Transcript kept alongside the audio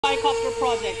Bi-Copter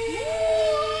project.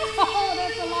 Oh,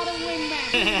 that's a lot of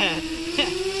wingman.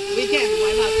 We can,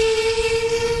 why not?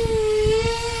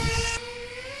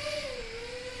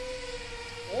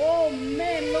 Oh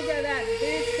man, look at that.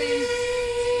 This thing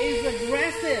is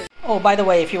aggressive. Oh, by the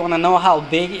way, if you want to know how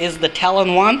big is the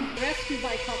Talon one, rescue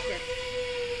Bi-Copter.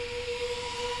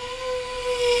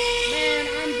 Man,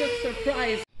 I'm just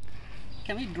surprised.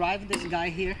 Can we drive this guy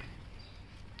here?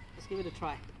 Let's give it a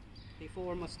try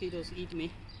before mosquitoes eat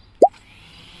me.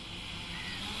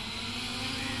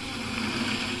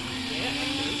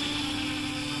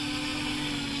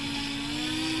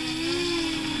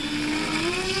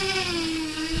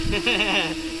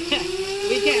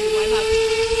 We can, why not?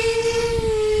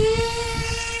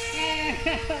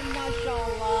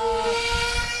 Mashallah.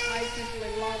 I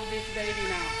simply love this baby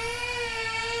now.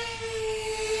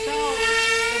 So,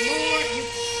 the more you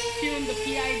tune the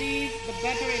PIDs, the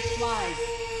better it flies.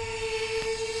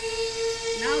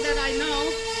 Now that I know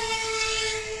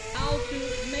how to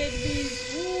make these,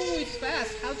 ooh, it's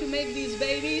fast, how to make these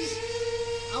babies,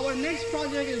 our next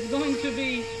project is going to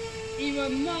be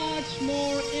even much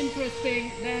more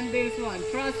interesting than this one.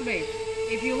 Trust me.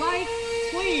 If you like,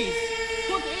 please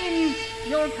put in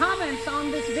your comments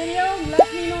on this video.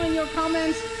 Let me know in your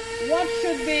comments what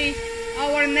should be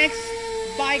our next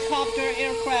Bi-Copter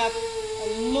aircraft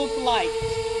look like.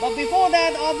 But before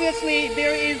that, obviously,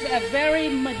 there is a very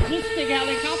majestic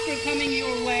helicopter coming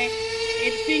your way.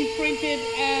 It's being printed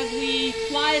as we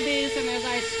fly this and as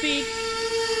I speak.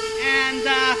 And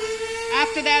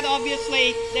after that,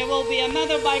 obviously, there will be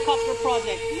another Bi-Copter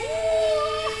project.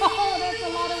 Oh, that's a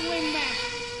lot of wingman.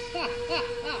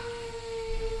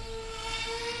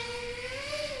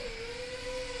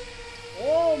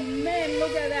 Oh man,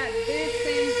 look at that. This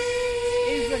thing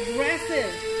is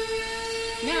aggressive.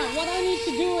 Now, what I need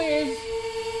to do is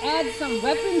add some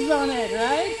weapons on it,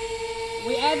 right?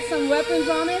 We add some weapons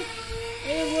on it.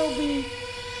 It will be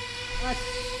a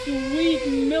sweet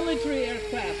military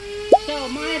aircraft. So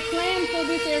my plan for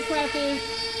this aircraft is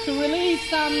to release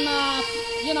some,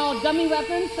 dummy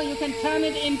weapons so you can turn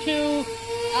it into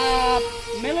a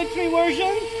military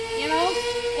version,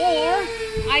 or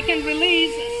I can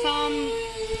release some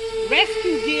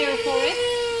rescue gear for it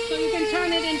so you can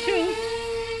turn it into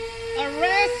a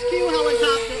rescue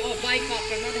helicopter, or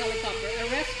Bi-Copter, not helicopter, a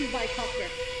rescue Bi-Copter.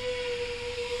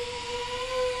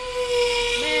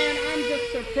 Man, I'm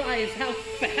just surprised how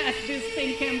fast this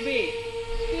thing can be.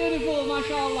 Beautiful,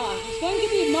 mashallah. It's going to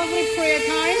be Maghrib prayer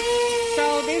time,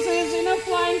 so this is enough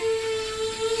flying.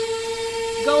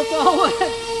 Go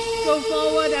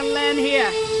forward and land here.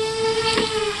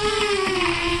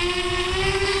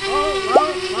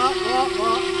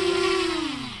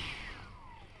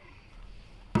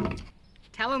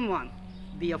 Talon 1,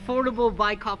 the affordable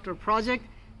Bi-Copter project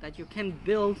that you can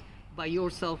build by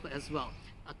yourself as well.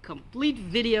 A complete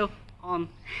video on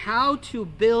how to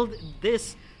build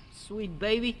this sweet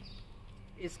baby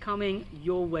is coming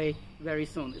your way very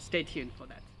soon. Stay tuned for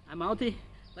that. I'm Outi.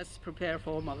 Let's prepare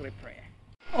for Maghrib prayer.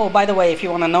 Oh, by the way, if you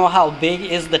want to know how big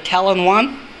is the Talon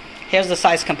one, here's the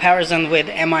size comparison with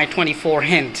Mi-24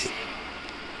 Hint.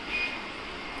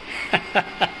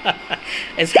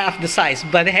 It's half the size,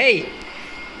 but hey,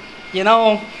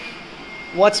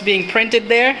 what's being printed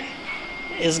there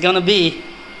is gonna be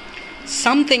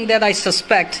something that I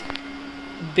suspect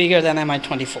bigger than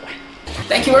Mi-24.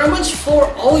 Thank you very much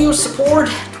for all your support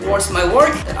towards my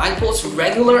work, that I post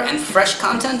regular and fresh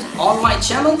content on my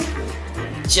channel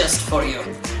just for you.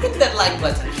 Hit that like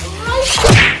button.